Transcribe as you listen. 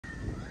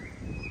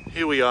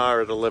Here we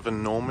are at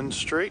 11 Norman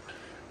Street.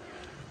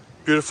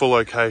 Beautiful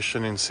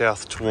location in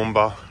South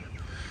Toowoomba.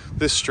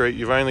 This street,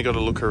 you've only got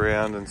to look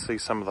around and see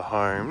some of the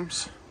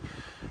homes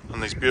on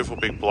these beautiful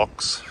big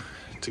blocks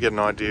to get an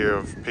idea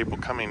of people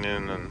coming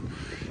in and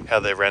how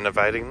they're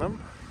renovating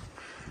them.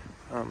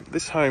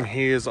 This home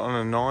here is on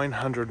a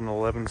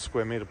 911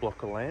 square metre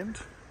block of land.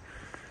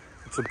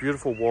 It's a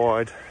beautiful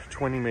wide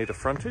 20 metre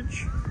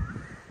frontage.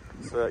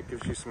 So that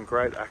gives you some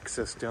great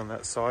access down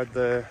that side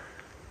there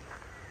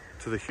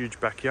to the huge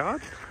backyard.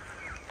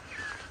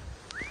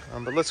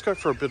 But let's go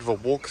for a bit of a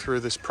walk through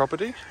this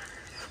property.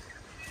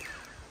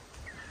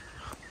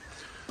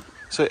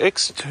 So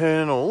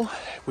external,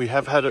 we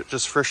have had it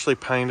just freshly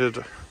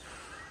painted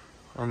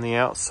on the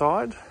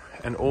outside,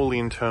 and all the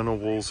internal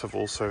walls have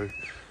also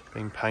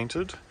been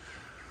painted.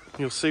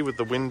 You'll see with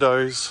the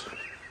windows,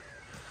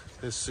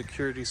 there's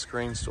security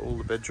screens to all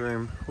the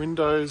bedroom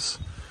windows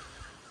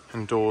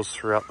and doors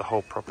throughout the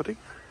whole property.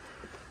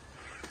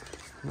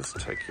 Let's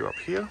take you up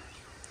here.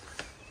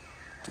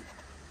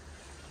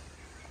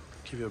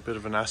 Give you a bit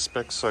of an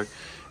aspect. So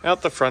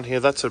out the front here,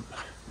 that's a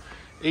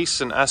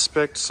eastern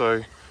aspect.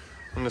 So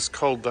on this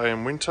cold day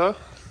in winter,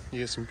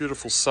 you get some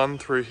beautiful sun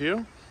through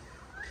here.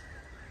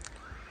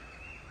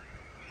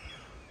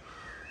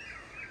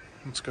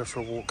 Let's go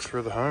for a walk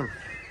through the home.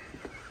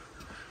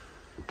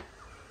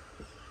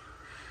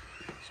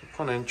 So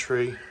upon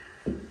entry,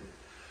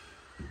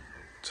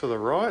 to the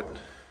right,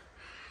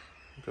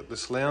 you've got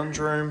this lounge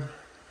room.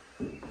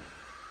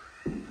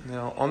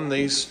 Now on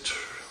these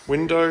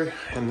window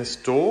and this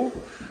door,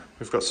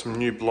 we've got some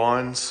new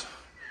blinds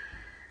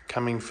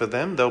coming for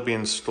them. They'll be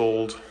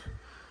installed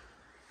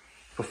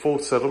before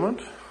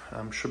settlement.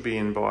 Should be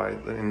in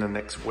the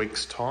next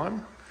week's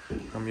time.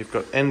 You've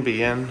got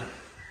NBN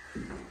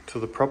to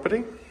the property.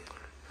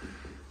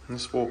 And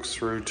this walks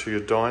through to your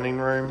dining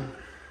room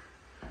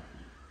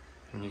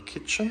and your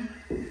kitchen.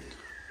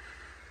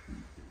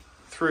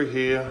 Through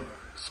here,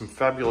 some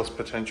fabulous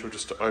potential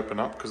just to open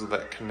up because of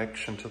that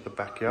connection to the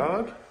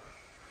backyard.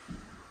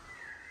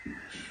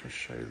 Just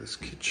show you this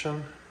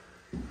kitchen.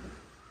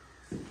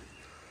 So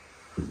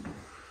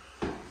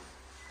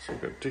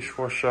we've got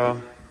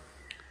dishwasher.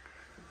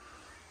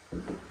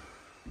 As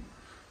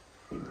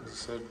I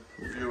said,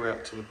 view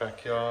out to the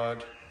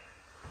backyard.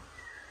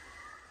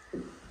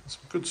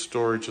 Some good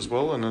storage as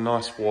well, and a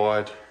nice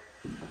wide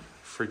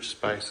fridge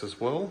space as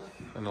well,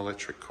 and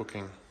electric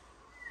cooking.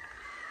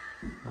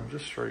 I'll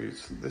just show you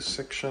this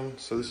section.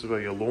 So this is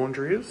where your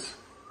laundry is.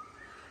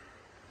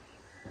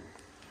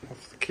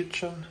 Off the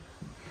kitchen.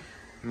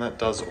 And that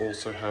does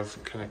also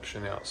have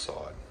connection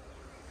outside.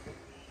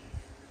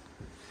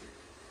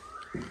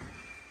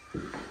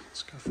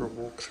 Let's go for a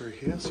walk through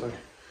here. So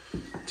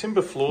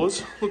timber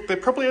floors. Look, they're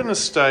probably in a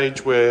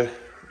stage where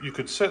you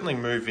could certainly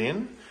move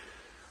in,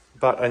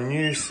 but a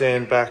new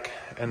sandback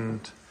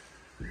and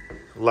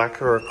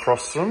lacquer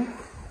across them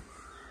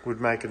would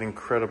make an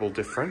incredible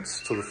difference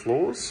to the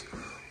floors.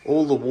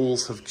 All the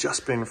walls have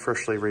just been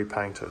freshly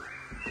repainted.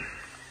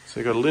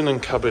 So you've got a linen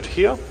cupboard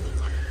here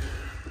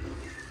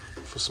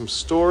for some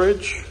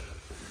storage.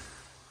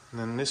 And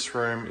then this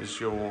room is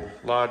your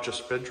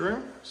largest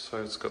bedroom.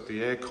 So it's got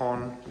the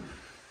aircon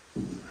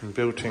and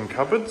built-in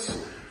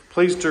cupboards.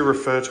 Please do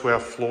refer to our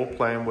floor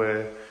plan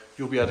where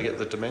you'll be able to get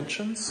the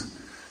dimensions.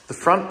 The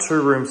front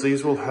two rooms,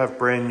 these will have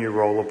brand new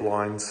roller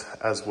blinds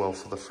as well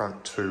for the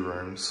front two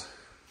rooms.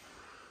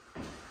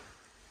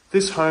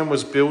 This home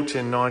was built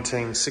in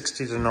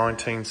 1960 to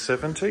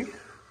 1970.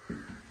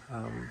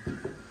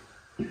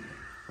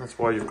 That's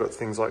why you've got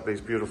things like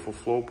these beautiful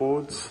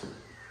floorboards.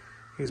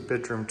 Here's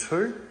bedroom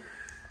 2.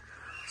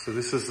 So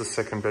this is the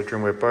second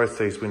bedroom where both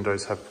these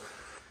windows have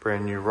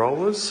brand new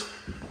rollers.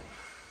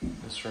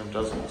 This room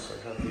does also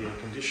have the air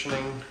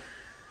conditioning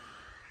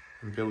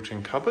and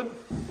built-in cupboard.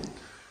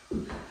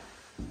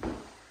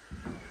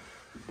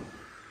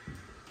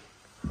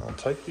 I'll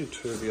take you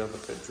to the other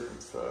bedroom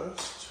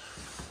first.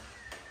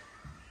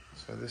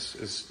 So this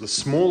is the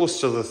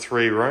smallest of the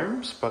 3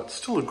 rooms, but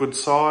still a good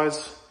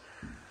size.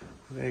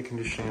 With air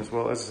conditioning as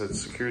well. As I said,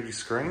 security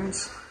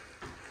screens.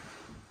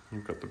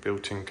 You've got the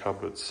built-in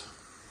cupboards.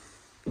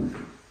 And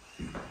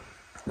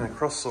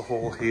across the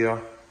hall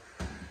here,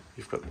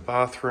 you've got the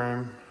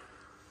bathroom,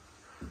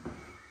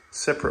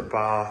 separate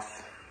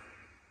bath,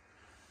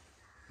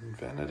 and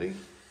vanity.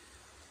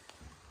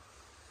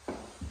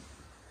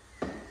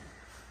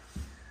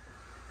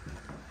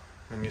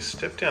 And you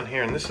step down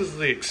here, and this is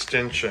the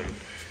extension.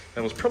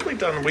 That was probably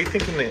done, we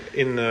think,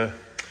 in the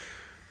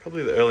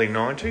probably the early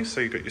 90s.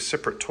 So you've got your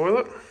separate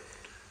toilet.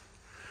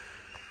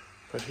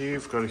 But here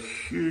you've got a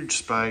huge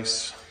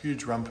space,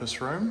 huge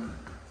rumpus room.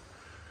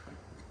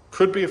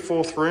 Could be a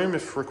 4th room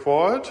if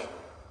required.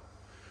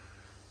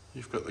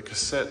 You've got the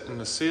cassette in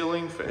the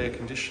ceiling for air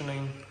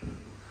conditioning.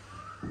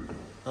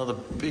 Another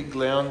big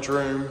lounge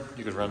room.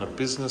 You could run a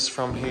business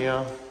from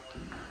here.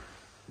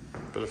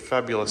 But a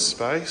fabulous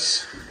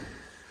space.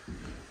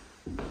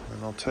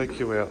 And I'll take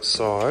you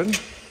outside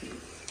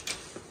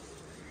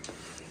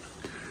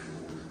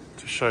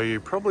to show you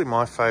probably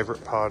my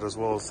favourite part as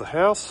well as the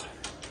house.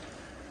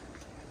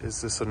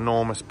 is this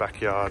enormous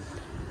backyard.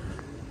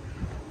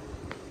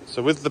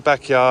 So with the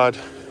backyard,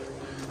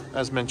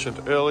 as mentioned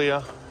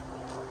earlier,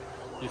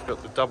 you've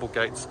got the double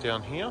gates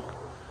down here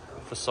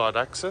for side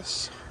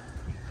access,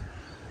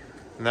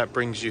 and that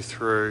brings you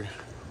through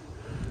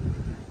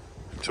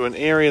to an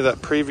area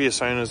that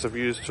previous owners have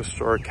used to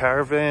store a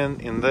caravan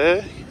in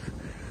there.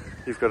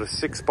 You've got a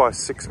 6 by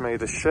 6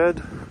 metre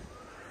shed,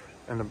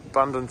 an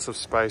abundance of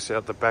space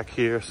out the back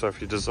here, so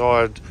if you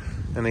desired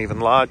an even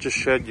larger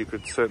shed you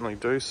could certainly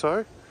do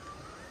so.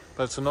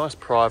 But it's a nice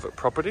private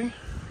property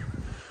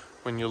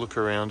when you look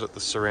around at the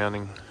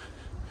surrounding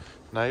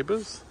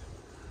neighbours.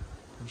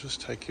 I'll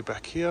just take you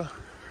back here.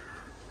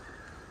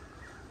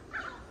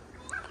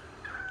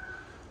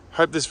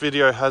 Hope this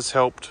video has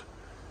helped.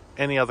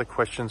 Any other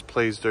questions,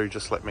 please do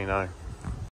just let me know.